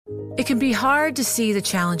It can be hard to see the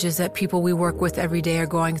challenges that people we work with every day are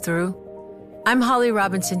going through. I'm Holly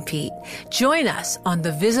Robinson Pete. Join us on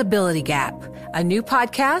The Visibility Gap, a new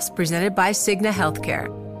podcast presented by Cigna Healthcare.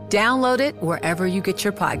 Download it wherever you get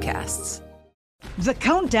your podcasts. The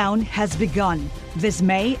countdown has begun. This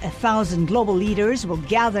May, 1,000 global leaders will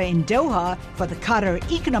gather in Doha for the Qatar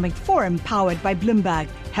Economic Forum powered by Bloomberg,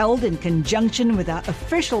 held in conjunction with our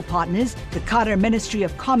official partners, the Qatar Ministry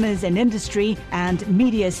of Commerce and Industry and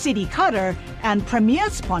Media City Qatar, and premier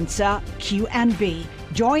sponsor Q&B.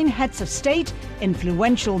 Join heads of state,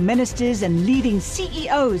 influential ministers, and leading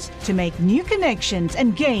CEOs to make new connections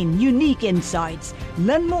and gain unique insights.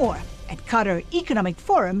 Learn more at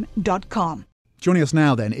QatarEconomicForum.com. Joining us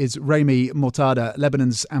now, then, is Rami Mortada,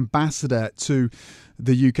 Lebanon's ambassador to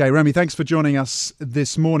the UK. Rami, thanks for joining us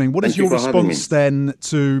this morning. What is your response, then,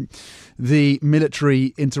 to the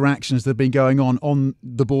military interactions that have been going on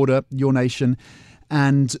the border, your nation,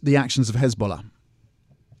 and the actions of Hezbollah?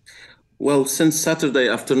 Well, since Saturday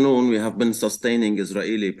afternoon, we have been sustaining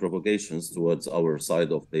Israeli provocations towards our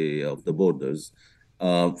side of the borders.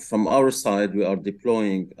 From our side, we are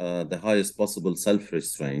deploying the highest possible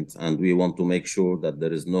self-restraint, and we want to make sure that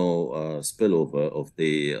there is no spillover of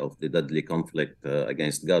the deadly conflict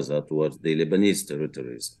against Gaza towards the Lebanese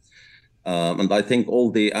territories. And I think all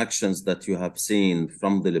the actions that you have seen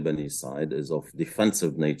from the Lebanese side is of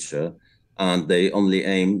defensive nature, and they only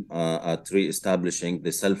aim at re-establishing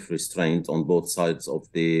the self-restraint on both sides of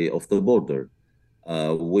the border.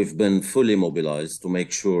 We've been fully mobilized to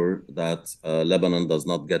make sure that Lebanon does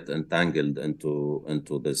not get entangled into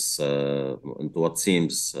what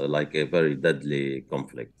seems like a very deadly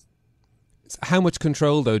conflict. How much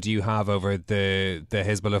control, though, do you have over the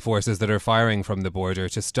Hezbollah forces that are firing from the border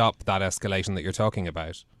to stop that escalation that you're talking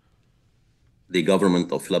about? The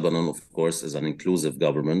government of Lebanon, of course, is an inclusive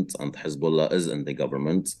government, and Hezbollah is in the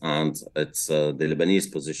government, and it's the Lebanese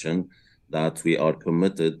position that we are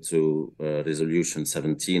committed to Resolution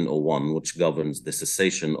 1701, which governs the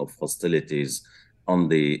cessation of hostilities on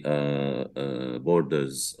the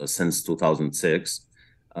borders since 2006.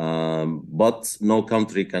 But no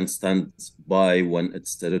country can stand by when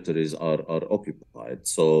its territories are occupied.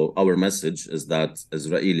 So our message is that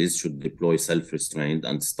Israelis should deploy self-restraint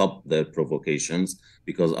and stop their provocations,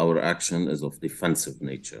 because our action is of defensive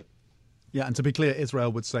nature. Yeah, and to be clear, Israel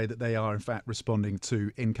would say that they are in fact responding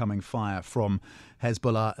to incoming fire from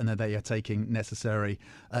Hezbollah, and that they are taking necessary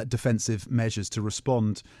defensive measures to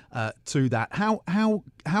respond to that. How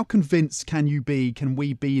convinced can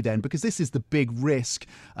we be then? Because this is the big risk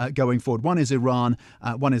going forward. One is Iran,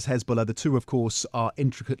 one is Hezbollah. The two, of course, are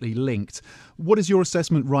intricately linked. What is your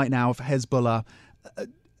assessment right now of Hezbollah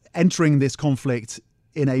entering this conflict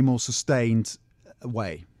in a more sustained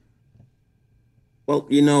way? Well,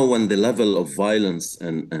 when the level of violence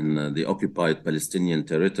in the occupied Palestinian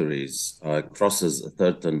territories crosses a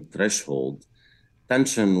certain threshold,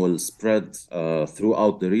 tension will spread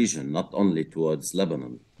throughout the region, not only towards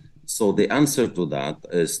Lebanon. So the answer to that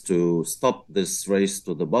is to stop this race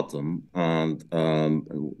to the bottom, and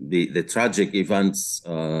the tragic events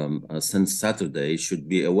since Saturday should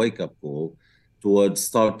be a wake-up call towards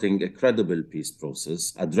starting a credible peace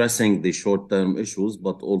process, addressing the short-term issues,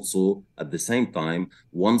 but also at the same time,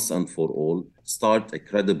 once and for all, start a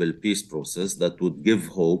credible peace process that would give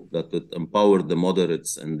hope, that would empower the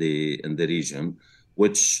moderates in the region,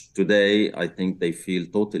 which today I think they feel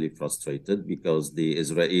totally frustrated because the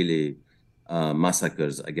Israeli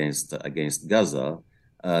massacres against Gaza,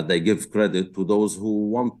 they give credit to those who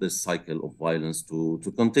want this cycle of violence to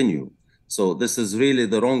continue. So this is really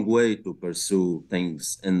the wrong way to pursue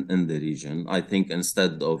things in the region. I think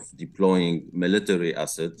instead of deploying military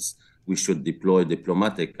assets, we should deploy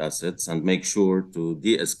diplomatic assets and make sure to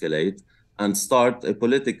de-escalate and start a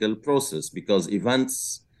political process, because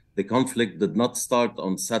the conflict did not start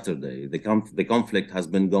on Saturday. The conflict has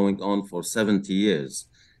been going on for 70 years.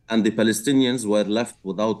 And the Palestinians were left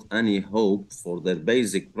without any hope for their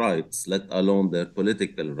basic rights, let alone their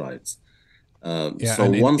political rights. In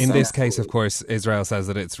this case, of course, Israel says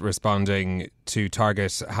that it's responding to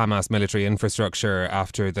target Hamas military infrastructure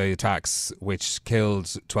after the attacks which killed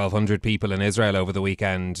 1,200 people in Israel over the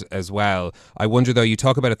weekend as well. I wonder, though, you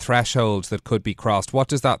talk about a threshold that could be crossed. What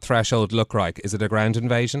does that threshold look like? Is it a ground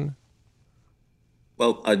invasion?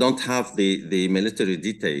 Well, I don't have the military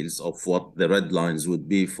details of what the red lines would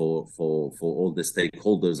be for all the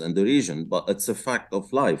stakeholders in the region, but it's a fact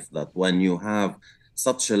of life that when you have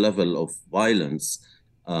such a level of violence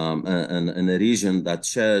in a region that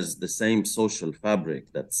shares the same social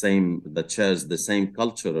fabric, that shares the same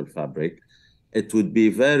cultural fabric, it would be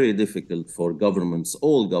very difficult for governments,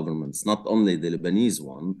 all governments, not only the Lebanese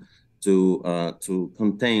one, to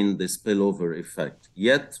contain the spillover effect.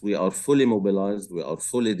 Yet we are fully mobilized, we are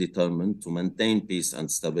fully determined to maintain peace and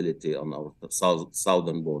stability on our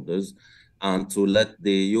southern borders, and to let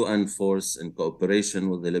the UN force in cooperation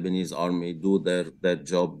with the Lebanese army do their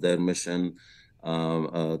job, their mission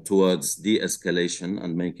towards de-escalation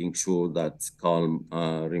and making sure that calm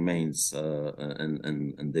remains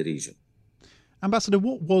in the region. Ambassador,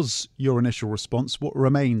 what was your initial response? What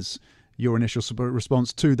remains your initial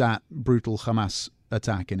response to that brutal Hamas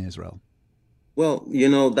attack in Israel? Well,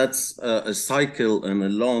 that's a cycle and a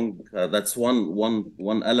long, that's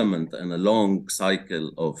one element in a long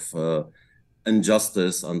cycle of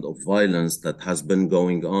injustice and of violence that has been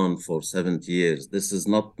going on for 70 years. This is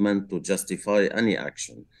not meant to justify any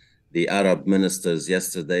action. The Arab ministers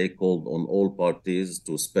yesterday called on all parties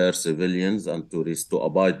to spare civilians and to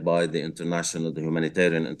abide by the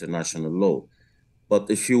humanitarian international law.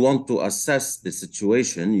 But if you want to assess the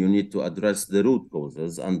situation, you need to address the root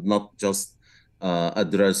causes and not just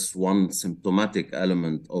address one symptomatic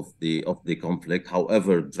element of the conflict,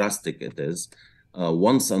 however drastic it is.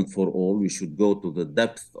 Once and for all, we should go to the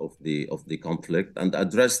depth of the conflict and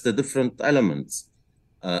address the different elements,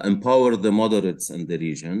 empower the moderates in the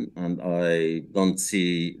region. And I don't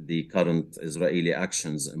see the current Israeli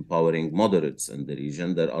actions empowering moderates in the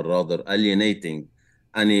region. They are rather alienating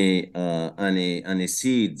any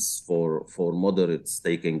seeds for moderates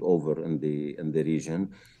taking over in the region.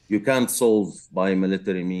 You can't solve by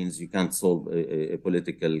military means. You can't solve a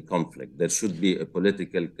political conflict. There should be a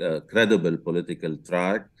credible political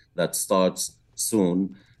track that starts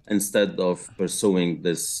soon instead of pursuing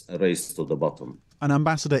this race to the bottom. And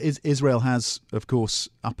Ambassador, Israel has, of course,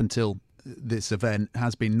 up until this event,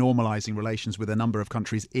 has been normalizing relations with a number of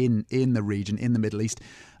countries in the region, in the Middle East.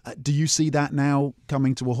 Do you see that now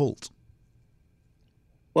coming to a halt?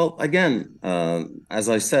 Well, again, as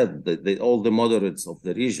I said, all the moderates of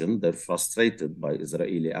the region, they're frustrated by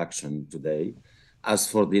Israeli action today. As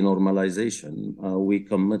for the normalization, we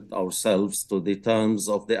commit ourselves to the terms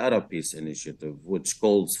of the Arab Peace Initiative, which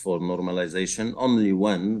calls for normalization only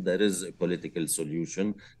when there is a political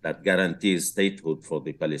solution that guarantees statehood for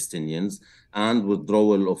the Palestinians and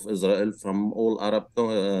withdrawal of Israel from all Arab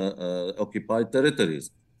occupied territories.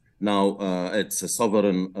 Now, it's a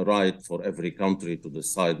sovereign right for every country to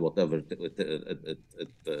decide whatever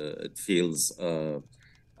it feels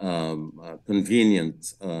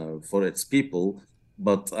convenient for its people.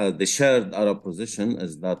 But the shared Arab position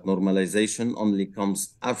is that normalization only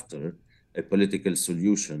comes after a political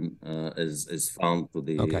solution is found to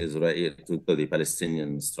the to the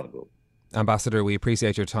Palestinian struggle. Ambassador, we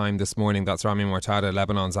appreciate your time this morning. That's Rami Mortada,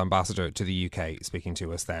 Lebanon's ambassador to the UK, speaking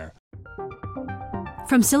to us there.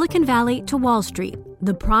 From Silicon Valley to Wall Street,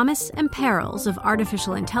 the promise and perils of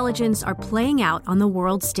artificial intelligence are playing out on the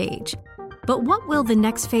world stage. But what will the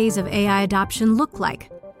next phase of AI adoption look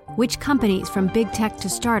like? Which companies from big tech to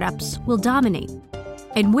startups will dominate?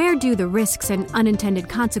 And where do the risks and unintended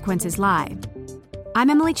consequences lie? I'm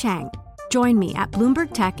Emily Chang. Join me at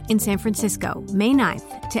Bloomberg Tech in San Francisco, May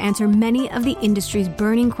 9th, to answer many of the industry's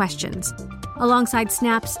burning questions, alongside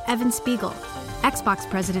Snap's Evan Spiegel, Xbox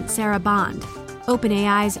President Sarah Bond,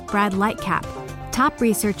 OpenAI's Brad Lightcap, top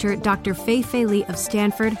researcher Dr. Fei-Fei Li of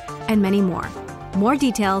Stanford, and many more. More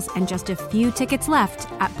details and just a few tickets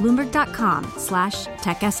left at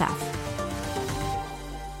Bloomberg.com/TechSF.